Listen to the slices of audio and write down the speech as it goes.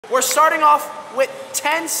We're starting off with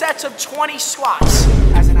 10 sets of 20 squats.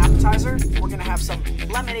 As an appetizer, we're gonna have some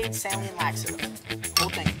lemonade, saline laxative. Whole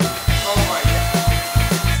thing. Oh my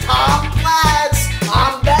God. Tom Platz,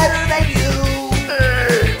 I'm better than you.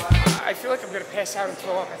 I feel like I'm gonna pass out and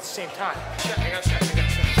throw up at the same time. I got shot.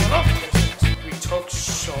 We took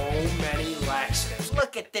so many laxatives.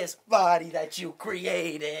 Look at this body that you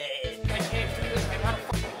created. I can't do this. I gotta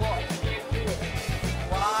fucking walk. I can't do it.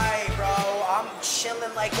 Why, bro? I'm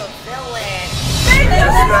chilling like a villain.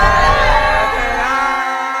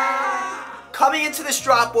 Coming into this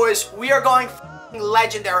drop, boys, we are going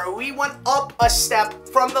legendary. We went up a step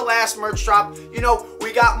from the last merch drop. You know,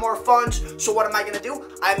 we got more funds, so what am I gonna do?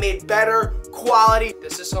 I made better quality.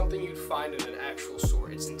 This is something you'd find in an actual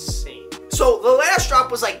store. It's insane. So the last drop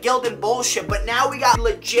was like Gildan bullshit, but now we got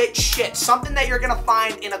legit shit. Something that you're gonna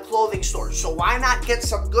find in a clothing store. So why not get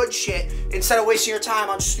some good shit instead of wasting your time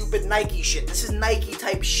on stupid Nike shit? This is Nike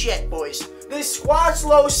type shit, boys. This squats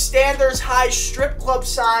low, standards high, strip club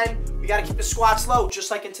sign. We gotta keep the squats low, just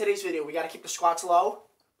like in today's video. We gotta keep the squats low,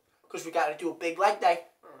 because we gotta do a big leg day.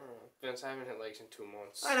 Vince, I haven't hit legs in 2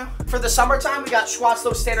 months. I know. For the summertime, we got squats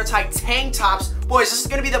low, standards high tank tops. Boys, this is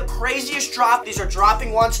gonna be the craziest drop. These are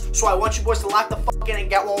dropping once, so I want you boys to lock the fuck in and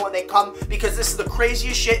get one when they come, because this is the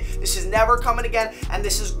craziest shit. This is never coming again, and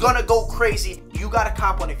this is gonna go crazy. You gotta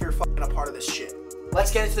cop one if you're fucking a part of this shit. Let's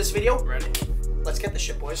get into this video. Ready? Let's get this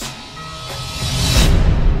shit, boys.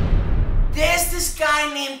 There's this guy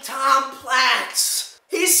named Tom Platz.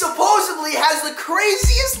 He supposedly has the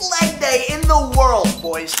craziest leg day in the world,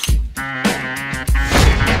 boys.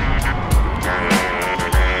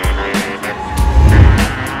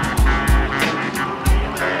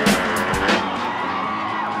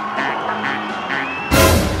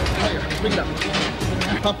 Bring it up.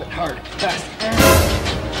 Pump it hard, fast.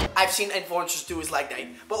 I've seen influencers do his leg day,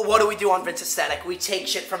 but what do we do on Vince Aesthetic? We take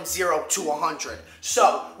shit from 0 to 100.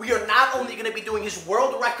 So, we are not only gonna be doing his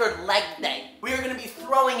world record leg day, we are gonna be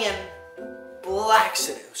throwing in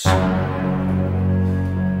laxatives. Why?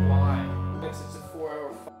 Vince, it's a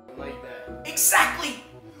 4-hour fucking leg day. Exactly!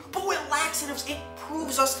 But with laxatives, it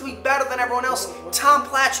proves us to be better than everyone else. Tom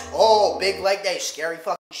Platz, oh, big leg day, scary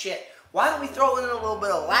fucking shit. Why don't we throw in a little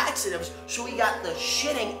bit of laxatives so we got the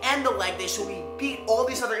shitting and the leg day so we beat all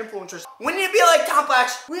these other influencers? We need to be like Tom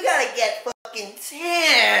Platz, we gotta get fucking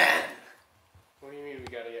tan. What do you mean we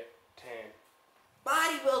gotta get tan?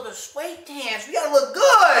 Bodybuilder spray tans, we gotta look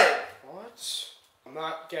good. What? I'm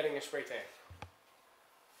not getting a spray tan.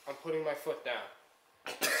 I'm putting my foot down.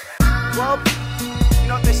 Well, you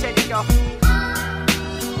know what they say, Nico.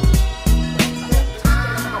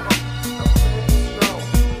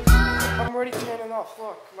 I'm already tan enough.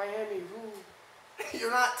 Look, Miami. Ooh.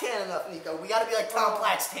 You're not tan enough, Nico. We gotta be like Tom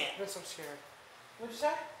Platz tan. Vince, I'm scared. What'd you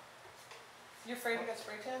say? You afraid to get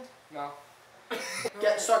spray tanned? No.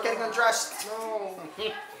 Start getting undressed. No.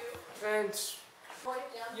 Vince.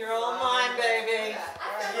 You're all mine, baby.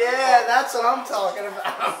 Yeah, that's what I'm talking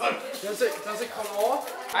about. Does it come off?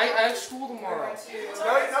 I have school tomorrow.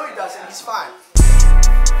 No, he doesn't. He's fine.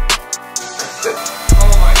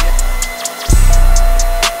 Oh my God.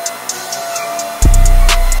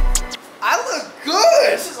 I look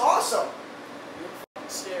good. This is awesome. You're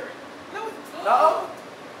scary. No,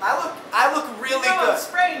 I look really You know good. I'm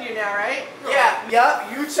spraying you now, right?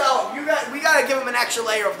 Yeah. You tell him. We gotta give him an extra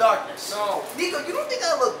layer of darkness. No. Nico, you don't think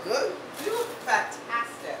I look good? You look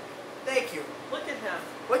fantastic. Thank you. Look at him.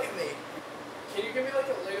 Look at me. Can you give me like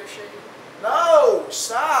a later shade? No,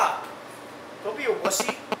 stop. Don't be a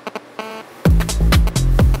wussy.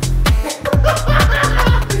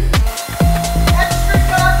 Extra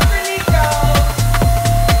dark for Nico.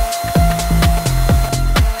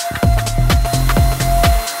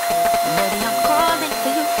 Baby, I'm calling for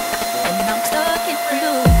you, and I'm stuck in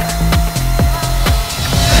blue.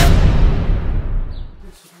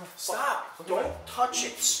 Stop. Don't touch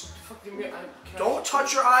it. Fuck you mean? Don't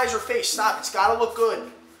touch your eyes or face. Stop. It's gotta look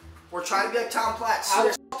good. We're trying to be like Tom Platz. How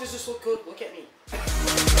the fuck does this look good? Look at me.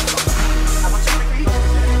 How much are we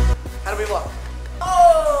eating? How do we look?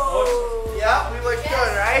 Oh! Yeah, we look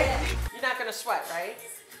good, right? You're not gonna sweat, right?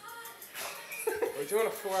 We're doing a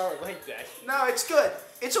 4-hour leg day. No, it's good.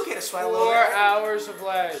 It's okay to sweat a little 4 bit. hours of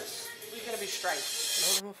legs. You're gonna be straight. I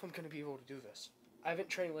don't know if I'm gonna be able to do this. I haven't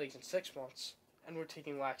trained legs in 6 months, and we're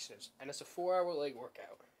taking laxatives, and it's a 4-hour leg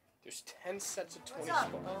workout. There's 10 sets of 20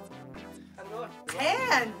 squats.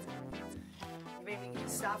 Tan! Maybe you can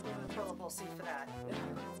stop going to the toilet bowl seat for that.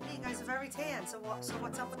 Hey, you guys are very tan, so what's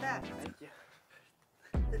up with that? Thank you.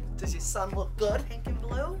 Does your son look good? Pink and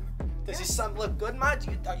blue? Does your son look good, Mom?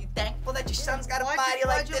 Are you thankful that your son's got a body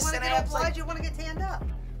like this and abs like... Why'd you want to get tanned up?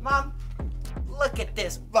 Mom, Look at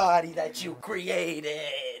this body that you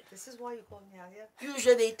created. This is why you call me out here? You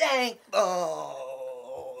should be thankful.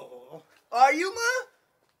 Are you, Ma?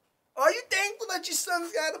 Are you thankful that your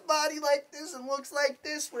son's got a body like this and looks like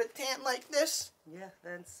this with a tan like this? Yeah,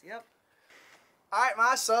 Vince. Yep. All right,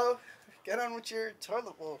 Ma, so get on with your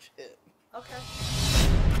toilet bowl shit. Okay.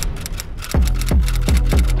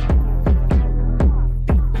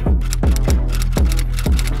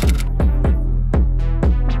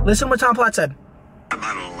 Listen what Tom Platz said.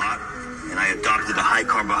 About it a lot, and I adopted a high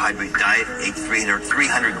carbohydrate diet, ate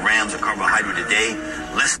 300 grams of carbohydrate a day,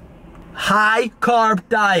 less. High carb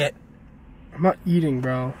diet. I'm not eating,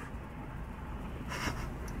 bro.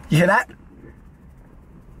 You hear that?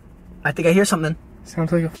 I think I hear something.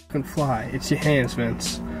 Sounds like a fucking fly. It's your hands,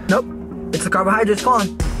 Vince. Nope. It's the carbohydrates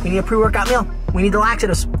calling. We need a pre-workout meal. We need the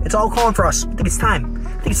laxatives. It's all calling for us. I think it's time. I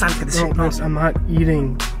think it's time to get this shit. Vince, I'm not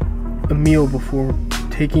eating a meal before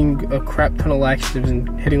taking a crap ton of laxatives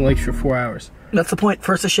and hitting legs for 4 hours. That's the point.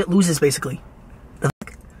 First the shit loses, basically.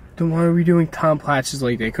 Then why are we doing Tom Platz's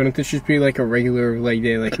leg day? Couldn't this just be like a regular leg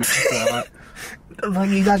day like we thought? What the fuck are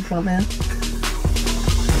you talking about, man?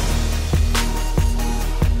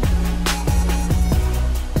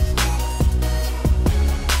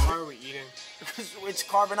 Why are we eating? It's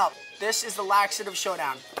carbon up. This is the laxative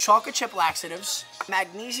showdown. Chocolate chip laxatives,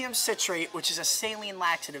 magnesium citrate, which is a saline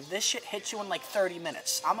laxative. This shit hits you in like 30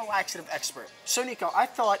 minutes. I'm a laxative expert. So Nico, I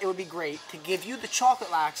thought it would be great to give you the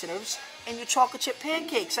chocolate laxatives and your chocolate chip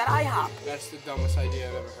pancakes at IHOP. That's the dumbest idea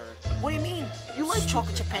I've ever heard. What do you mean? You like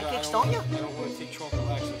chocolate chip pancakes, don't you? I don't want to take chocolate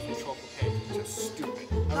laxatives and chocolate pancakes. That's stupid.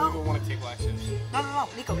 I No. don't even want to take laxatives. No,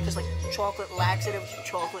 Nico, because like chocolate laxatives,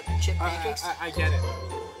 chocolate chip pancakes. I get it.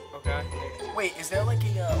 Okay. Wait, is there like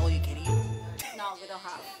a all you can eat? No, we don't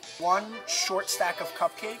have. One short stack of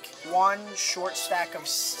cupcake, one short stack of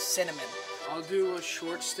cinnamon. I'll do a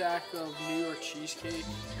short stack of New York cheesecake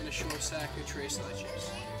and a short stack of Trace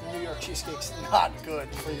chips. New York cheesecake's not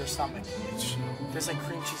good for your stomach. There's like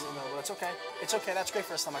cream cheese in the middle, but it's okay. It's okay, that's great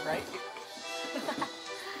for a stomach, right?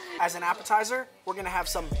 As an appetizer, we're gonna have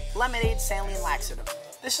some lemonade saline laxative.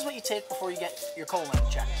 This is what you take before you get your colon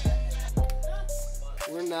checked.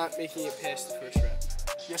 We're not making it past the first round.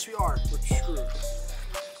 Yes, we are. We're screwed.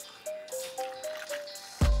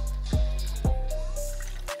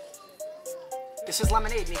 This is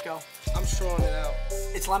lemonade, Nico. I'm throwing it out.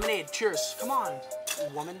 It's lemonade. Cheers. Come on,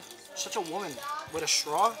 woman. Such a woman. With a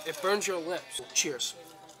straw? It burns your lips. Cheers.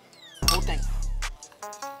 Whole thing.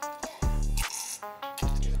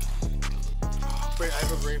 Wait, I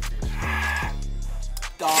have a brain freeze.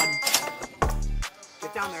 Done.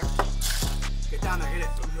 Get down there. Get down there. Hit it.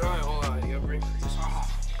 Alright, hold on. You have a brain freeze.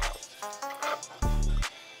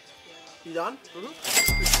 You done?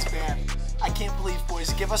 Mm-hmm. This is bad. I can't believe,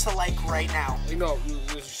 boys. Give us a like right now. No,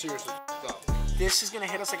 this is seriously up. This is gonna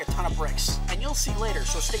hit us like a ton of bricks, and you'll see later.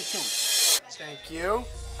 So stay tuned. Thank you.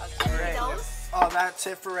 Okay, All right. those. Oh, that's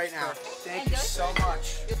it for right now. Thank you so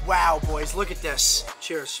much. Wow, boys, look at this.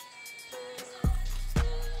 Cheers.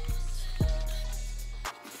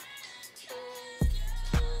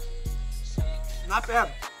 Not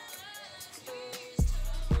bad.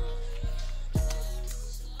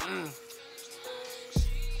 All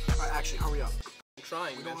right, actually, hurry up. I'm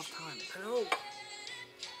trying, We don't have time. I know.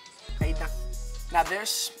 Hey, now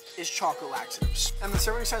this is chocolate laxatives. And the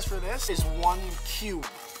serving size for this is 1 cube.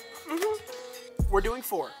 We're doing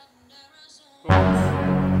 4. What? That's a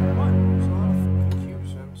lot of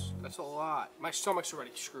cubes, Vince. That's a lot. My stomach's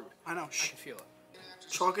already screwed. I know. I can feel it.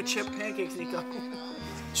 Chocolate chip pancakes, Nico.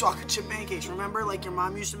 Chocolate chip pancakes. Remember, like your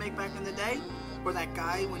mom used to make back in the day? Or that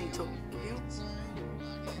guy when he took you?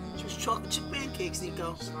 Just chocolate chip pancakes,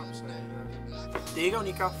 Nico. Stop saying that. There you go,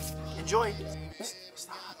 Nico. Enjoy.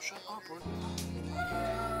 Stop. Shut up.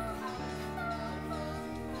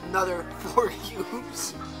 Another 4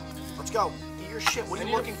 cubes. Let's go. Eat your shit. What are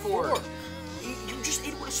you looking for? You just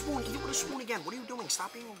ate it with a spoon. Eat it with a spoon again. What are you doing?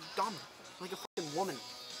 Stop being dumb. Like a fucking woman.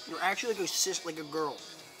 You're actually like a sis, like a girl.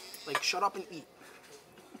 Like, shut up and eat.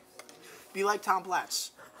 Be like Tom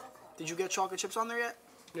Platz. Did you get chocolate chips on there yet?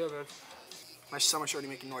 Yeah, man. My stomach's already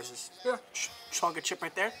making noises. Yeah. Chocolate chip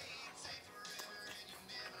right there.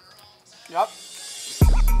 Yup. See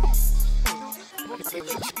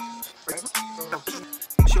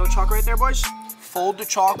the chocolate right there, boys? Fold the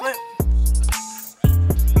chocolate.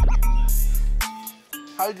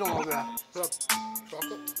 How you doing over there?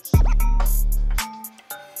 Chocolate?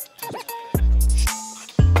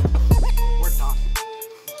 We're done.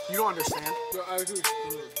 You don't understand. No, I do.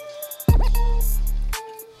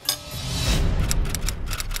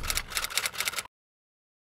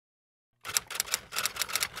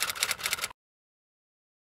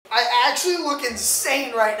 I actually look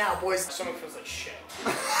insane right now, boys. Someone feels like shit.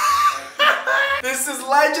 This is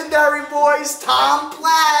legendary, boys. Tom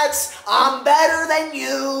Platz. I'm better than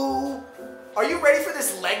you. Are you ready for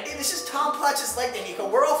this leg day? This is Tom Platz's leg day, Nico.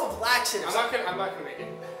 We're off of laxatives. I'm not gonna make it.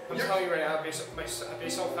 I'm telling you right now, based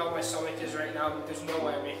on how my stomach is right now, there's no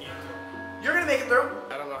way I'm making it through. You're gonna make it through.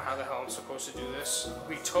 I don't know how the hell I'm supposed to do this.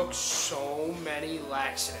 We took so many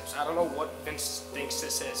laxatives. I don't know what Vince thinks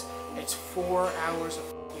this is. It's 4 hours of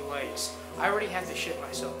f***ing legs. I already have to shit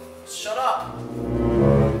myself. Shut up.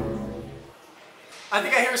 I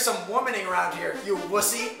think I hear some womaning around here. You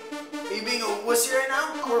wussy. Are you being a wussy right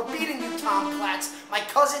now? We're beating you, Tom Platz. My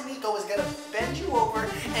cousin Nico is gonna bend you over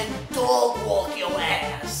and dog walk your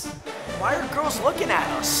ass. Why are girls looking at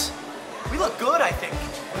us? We look good, I think.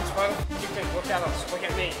 That's why you can look at us. Look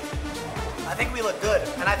at me. I think we look good,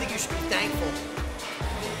 and I think you should be thankful.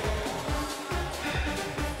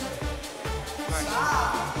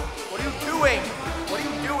 Stop! What are you doing? What are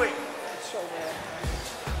you doing? It's so bad.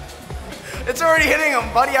 It's already hitting him,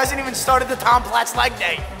 buddy. Hasn't even started the Tom Platz leg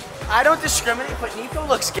day. I don't discriminate, but Nico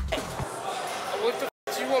looks gay. What the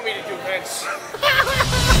f do you want me to do, Vince?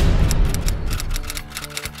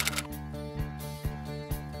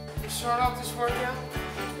 We start off this workout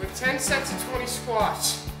with 10 sets of 20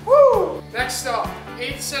 squats. Woo! Next up,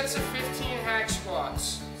 8 sets of 15 hack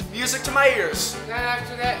squats. Music to my ears. Then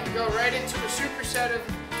after that, you go right into a superset of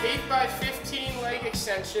 8 by 15 leg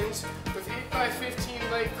extensions with 8 by 15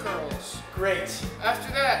 leg curls. Great.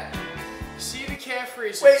 After that, see the calf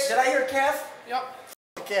raises. Wait, did I hear calf? Yep.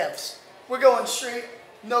 Calves. We're going straight,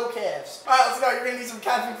 no calves. All right, let's go. You're gonna need some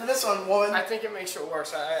caffeine for this one, woman. I think it makes it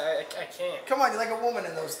worse. I can't. Come on, you're like a woman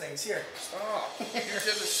in those things. Here. Stop. You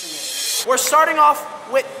did this We're starting off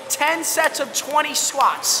with 10 sets of 20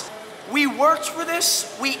 squats. We worked for this,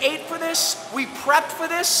 we ate for this, we prepped for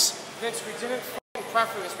this. to me. Vince, we didn't f***ing prep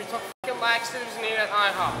for this. We took f***ing laxatives and ate at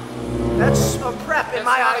IHOP. That's a prep in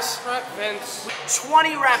my That's eyes. not a prep, Vince.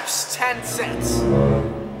 20 reps, 10 sets.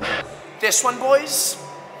 This one, boys,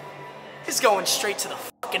 is going straight to the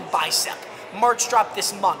fucking bicep. Merch drop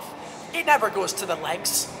this month. It never goes to the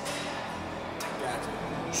legs.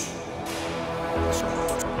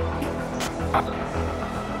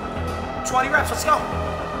 20 reps, let's go.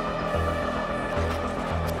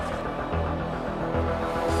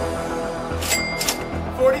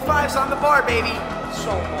 $45's on the bar, baby.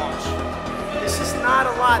 So much. This is not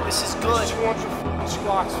a lot, this is good. 200 f***ing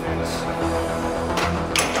squats, Vince.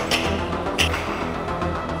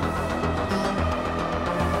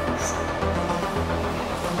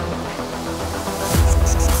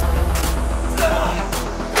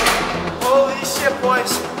 Holy shit,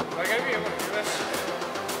 boys. Am I gonna be able to do this?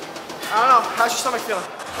 I don't know, how's your stomach feeling?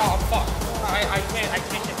 Oh, fuck. I can't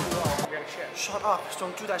get too low. I gotta shit. Shut up,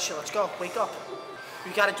 don't do that shit, let's go, wake up.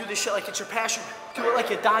 You gotta do this shit like it's your passion. Do it like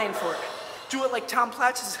you're dying for it. Do it like Tom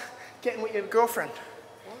Platz is getting with your girlfriend.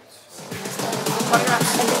 What?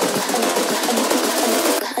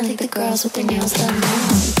 I think the girls with their nails done.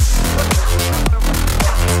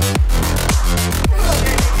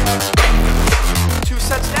 2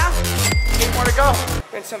 sets down, 8 more to go.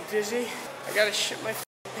 Vince, I'm dizzy. I gotta shit my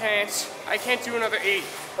pants. I can't do another 8.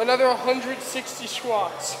 Another 160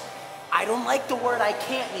 squats. I don't like the word I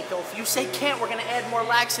can't, Nico. If you say can't, we're gonna add more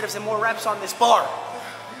laxatives and more reps on this bar.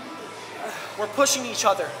 We're pushing each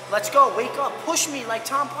other. Let's go, wake up. Push me like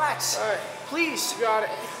Tom Platz. All right. Please. You got it.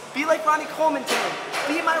 Be like Ronnie Coleman to me.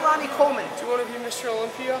 Be my Ronnie Coleman. Do you want to be Mr.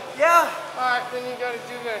 Olympia? Yeah. All right, then you gotta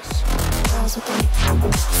do this. Girls with their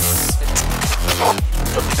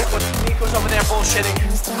Nico's over there bullshitting.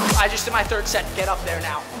 I just did my 3rd set. Get up there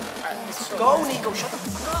now. All right, so Go, Nico. Shut the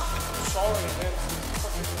fuck up. sorry, Vince.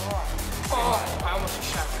 Oh, I almost just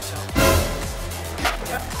shot myself.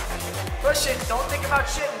 Push it. Don't think about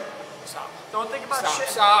shitting. Stop. Don't think about Stop.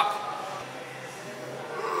 shitting. Stop.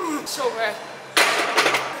 So bad.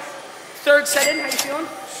 3rd set in. How you feeling?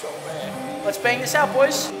 So bad. Let's bang this out,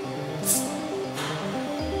 boys. You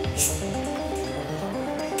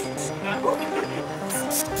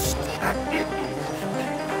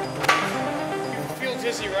feel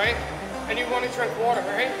dizzy, right? And you want to drink water,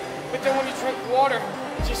 right? But then when you drink water,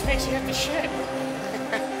 it just makes you have to shit.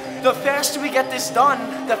 The faster we get this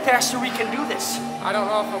done, the faster we can do this. I don't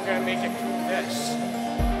know if I'm gonna make it through this.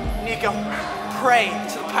 Nico, pray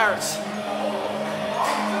to the pirates.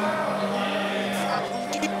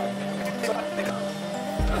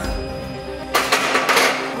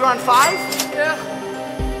 We're on 5? Yeah.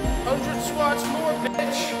 100 squats more,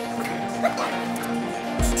 bitch.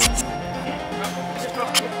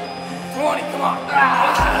 20, come on.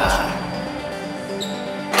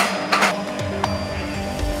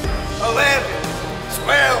 11,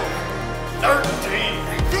 12,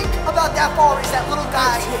 about that bar is that little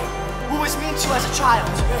guy who was mean to you as a child.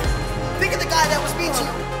 Think of the guy that was mean to you.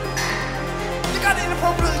 The guy that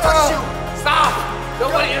inappropriately touched you. Stop!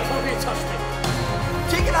 Nobody inappropriately touched me.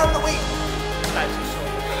 Take it out of the way. That's just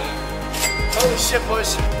so Holy shit,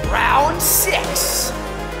 boys. Round 6.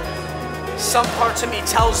 Some parts of me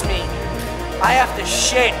tells me I have to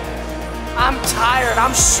shit. I'm tired,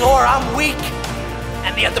 I'm sore, I'm weak.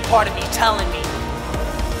 And the other part of me telling me,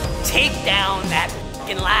 take down that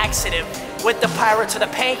fucking laxative with the Pirates of the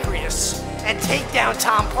Pancreas and take down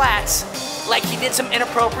Tom Platz like he did some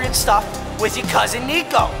inappropriate stuff with your cousin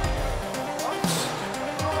Nico.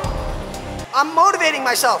 I'm motivating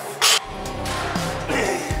myself.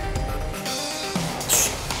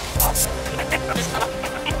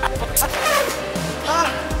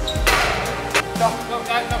 No, stop. You don't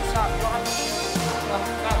have to. No,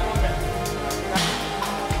 not one minute.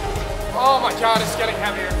 Oh my God, it's getting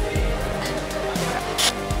heavier.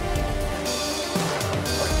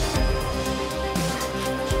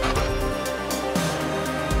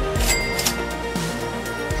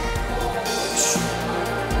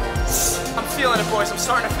 I'm feeling it, boys. I'm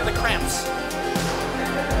starting to feel the cramps.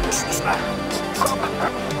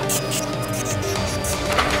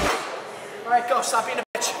 All right, go. Stop being a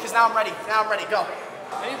bitch, because now I'm ready. Now I'm ready. Go.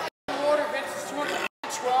 I need water, Vince. It's 200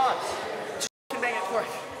 squats. Just bang it to work.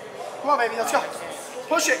 Come on, baby. Let's go.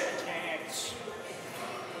 Push it.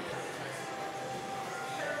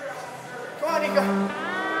 Come on, Nico.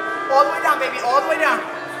 All the way down, baby. All the way down.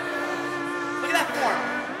 Look at that form.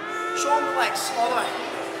 Show him the legs. All the way.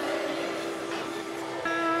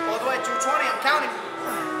 All the way. 220. I'm counting.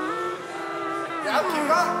 Yeah, keep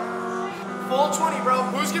going. Full 20, bro.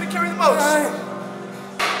 Who's gonna carry the most?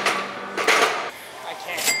 I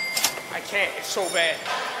can't. It's so bad.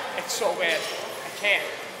 It's so bad. I can't.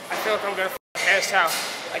 I feel like I'm gonna pass out.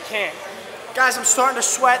 I can't. Guys, I'm starting to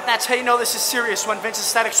sweat. That's how you know this is serious, when Vince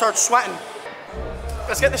Aesthetic starts sweating.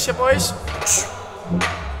 Let's get this shit, boys.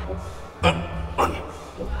 1,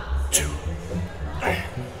 2, 3,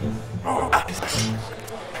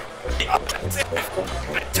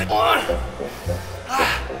 4.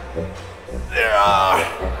 There are.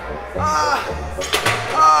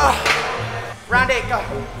 Round 8, go.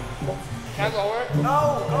 Can I lower it?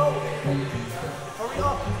 No, go. Hurry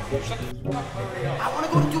up. Shut the fuck up. Hurry up. I want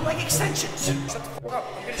to go do leg extensions. Shut the fuck up.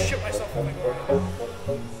 I'm gonna shit myself if I go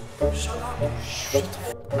right. Shut up. Shut the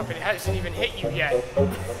fuck up. It hasn't even hit you yet.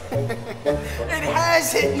 It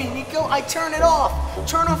has hit me, Nico. I turn it off.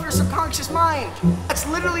 Turn off your subconscious mind. That's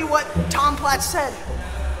literally what Tom Platz said.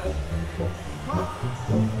 Huh.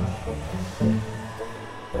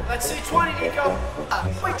 Let's see 20, Nico.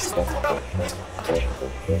 Wait, just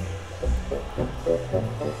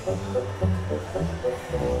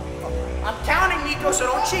I'm counting, Nico, so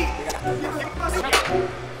don't cheat.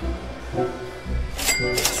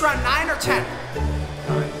 Is this round 9 or 10?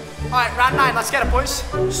 All right, round 9. Let's get it, boys.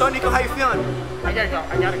 So, Nico, how you feeling? I gotta go.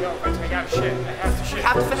 I gotta go. I gotta shit. I have to shit. We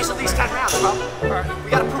have to finish at least 10 rounds, bro. Alright. We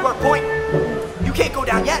gotta prove our point. You can't go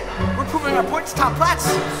down yet. We're proving our point to Tom Platz.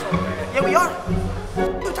 Yeah, we are.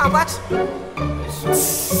 Do Tom Platz.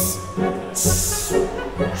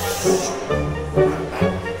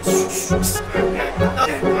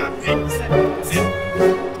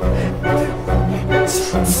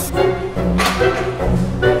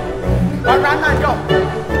 All right, round 9, go.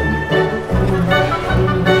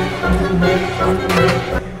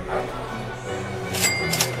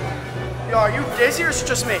 Yo, are you dizzy or is it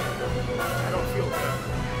just me? I don't feel good.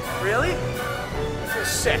 Really? I feel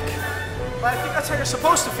sick. But I think that's how you're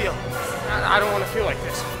supposed to feel. I don't want to feel like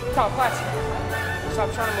this. Tom Platz, stop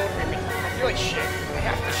trying to motivate me. I feel like shit. I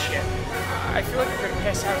have to shit. I feel like I'm gonna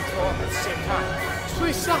pass out and throw up at the same time. Just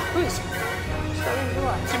please stop, please. Just let me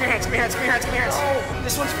relax. Give me your hands, give me your hands, give me your hands, give me your hands. Oh.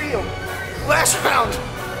 This one's for you. Last round.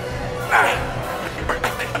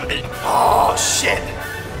 Oh, shit.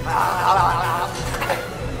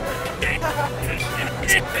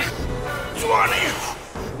 20.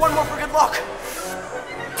 One more for good luck.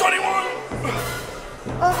 21.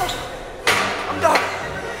 I'm done.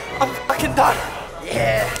 I'm fucking done.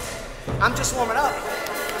 Yeah. I'm just warming up.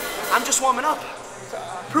 I'm just warming up.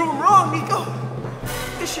 Prove him wrong, Nico.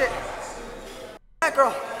 This shit. That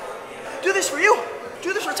girl. Do this for you.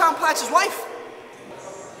 Do this for Tom Platz's wife.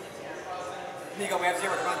 Nico, we have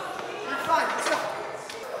 0. Come on. You're fine. Let's go.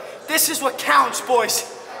 This is what counts, boys.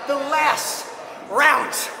 The last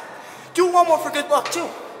round. Do one more for good luck, too.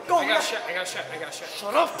 Go. I gotta shit.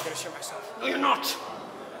 Shut up. I'm gonna shit myself. No, you're not.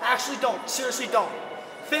 Actually, don't. Seriously, don't.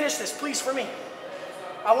 Finish this, please, for me.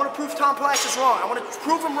 I want to prove Tom Platz is wrong. I want to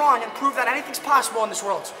prove him wrong and prove that anything's possible in this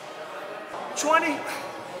world. 20.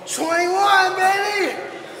 21, baby!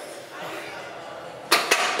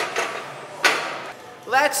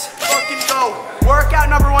 let's fucking go. Workout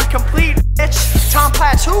number 1 complete, bitch. Tom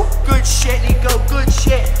Platz, who? Good shit, Nico, good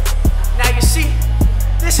shit. Now you see,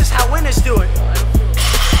 this is how winners do it.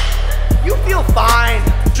 You feel fine.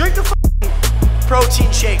 Drink the fucking protein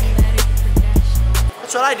shake.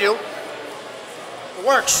 That's what I do. It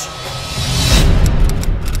works.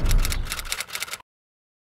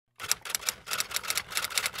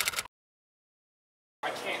 I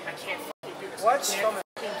can't fucking do this. What? I can't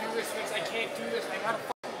fucking do this. I can't do this. I gotta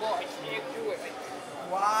fucking go. I can't do it.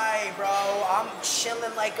 Why, bro? I'm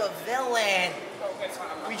chilling like a villain.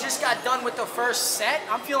 We just got done with the first set.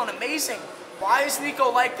 I'm feeling amazing. Why is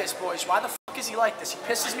Nico like this, boys? Why the fuck is he like this? He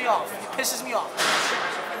pisses me off. He pisses me off.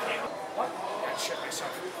 What? I shit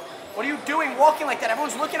myself. What are you doing walking like that?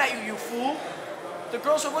 Everyone's looking at you, you fool. The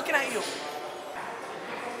girls are looking at you. I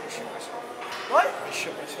shit myself. What? I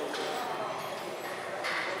shit myself.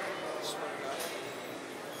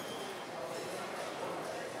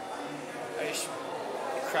 I just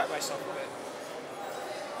crap myself a bit.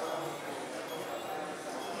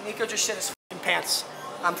 Nico just shit his fucking pants.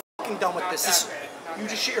 I'm fucking done with this. You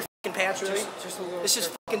just shit your fucking pants, really? Just a little. This is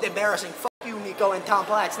fucking embarrassing. Fuck you, Nico and Tom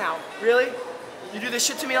Platz now. Really? You do this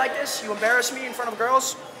shit to me like this? You embarrass me in front of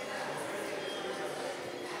girls?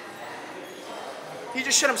 He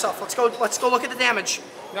just shit himself. Let's go look at the damage.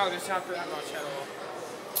 No, there's not that much at all.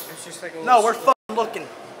 It's just like a little. No, we're fucking looking.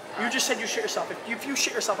 You just said you shit yourself. If you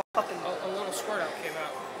shit yourself, I'm fucking... A little squirt out came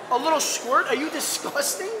out. A little squirt? Are you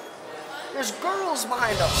disgusting? There's girls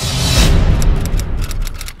behind us.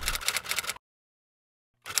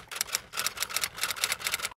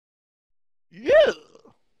 Yeah.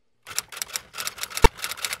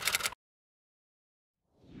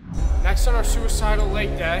 Next on our suicidal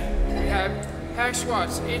leg day, we have hack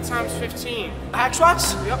squats, 8 times 15. Hack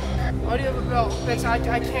squats? Yep. Why do you have a belt? Vince, I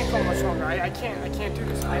can't go much longer. I can't do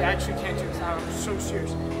this. I actually can't do this. I'm so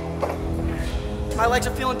serious. My legs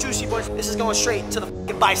are feeling juicy, boys. This is going straight to the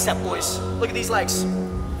fucking bicep, boys. Look at these legs.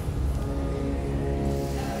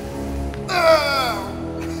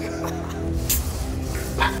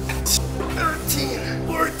 13,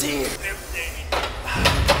 14,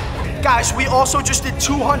 15. Guys, we also just did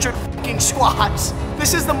 200 fucking squats.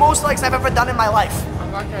 This is the most legs I've ever done in my life.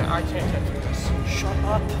 I can't get through this. Shut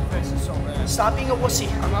up. This is so bad. Stop being a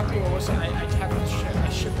wussy. I'm not being a wussy. I can't shit. I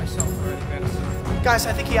shit myself already, Vince. Guys,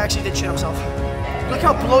 I think he actually did shit himself. Look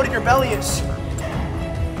how bloated your belly is.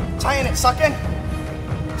 Tighten it, suck in.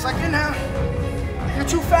 Suck in now. You're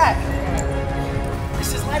too fat.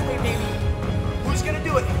 This is lightweight, baby. Who's gonna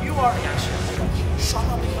do it? You are. Shut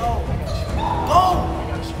up and go. Go!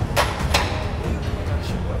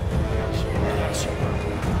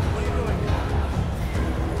 What are you doing?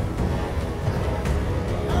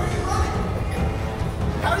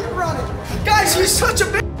 How are you running? Guys, he's such a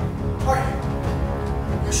bitch. Alright.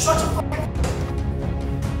 You're such a fucking...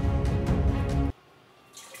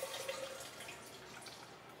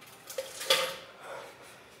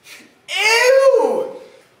 Ew!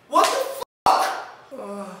 What the fuck?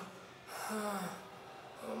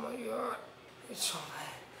 Oh my god. It's so bad.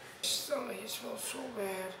 My stomach, it smells so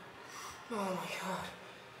bad. Oh my god.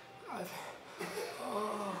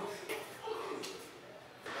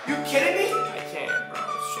 You kidding me? I can't, bro.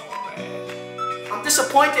 It's so bad. I'm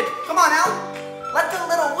disappointed. Come on, Al. Let the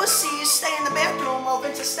little wussies stay in the bathroom while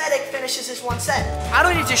Vince Aesthetic finishes his one set. I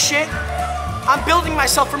don't need to shit. I'm building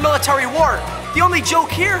myself for military war. The only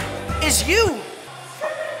joke here is you.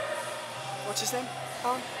 What's his name?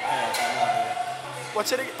 Tom?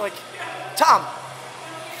 What's it again? Like, Tom.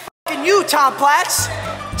 Fucking you, Tom Platz.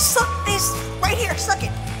 Suck this right here. Suck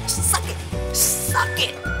it. Suck it. Suck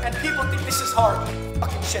it. And people think this is hard.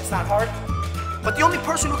 Fucking shit's not hard. But the only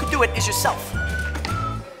person who can do it is yourself.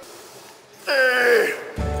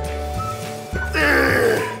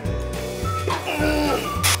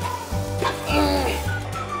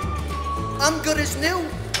 I'm good as new.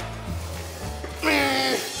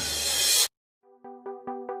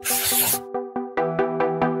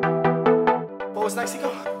 What was next, Nico?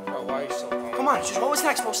 Bro, why are you so calm? Come on, just what was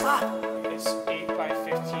next, bro? Stop. It's 8 by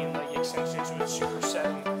 15 leg extensions with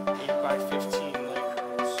supersetting 8 by 15 leg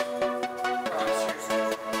curls. Seriously.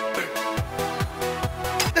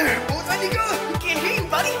 What was that, Nico? We can't hear you,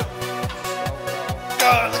 buddy.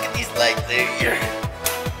 Oh, look at these legs there.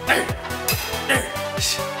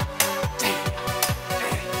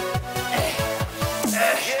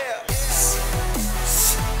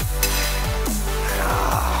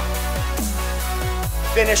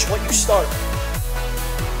 Finish what you start.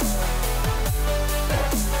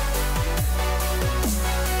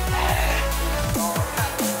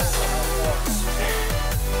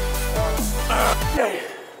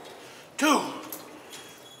 Two,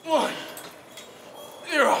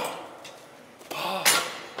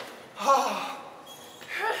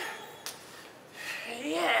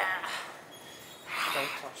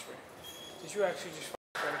 Did you actually just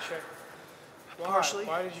finish it? Why? Partially.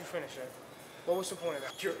 Why did you finish it? What was the point of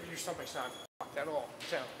that? Your stomach's not fucked at all.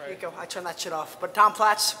 So, right? Nico, I turned that shit off. But Tom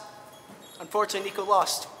Platz, unfortunately, Nico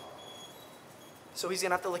lost. So he's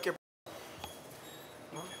gonna have to lick your.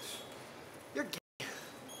 You're gay.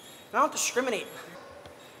 I don't discriminate.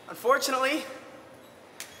 Unfortunately,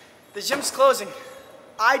 the gym's closing.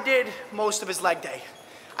 I did most of his leg day.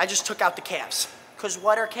 I just took out the calves. Cause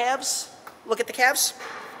what are calves? Look at the calves.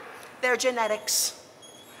 They're genetics.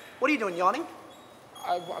 What are you doing, yawning?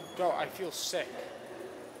 Bro, I feel sick.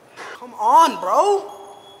 Come on, bro.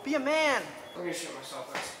 Be a man. I'm gonna shit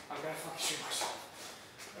myself. I'm gonna fucking shit myself.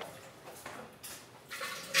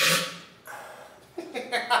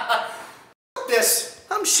 This.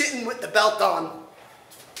 I'm shitting with the belt on.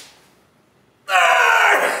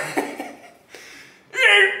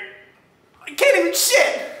 I can't even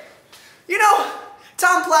shit. You know,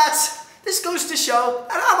 Tom Platz, this goes to show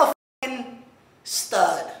that I'm a fucking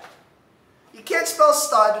stud. You can't spell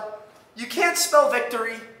stud. You can't spell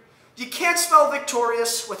victory. You can't spell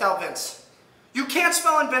victorious without Vince. You can't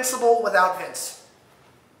spell invincible without Vince.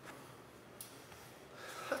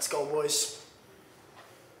 Let's go, boys.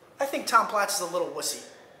 I think Tom Platz is a little wussy.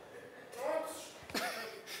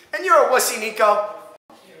 And you're a wussy, Nico.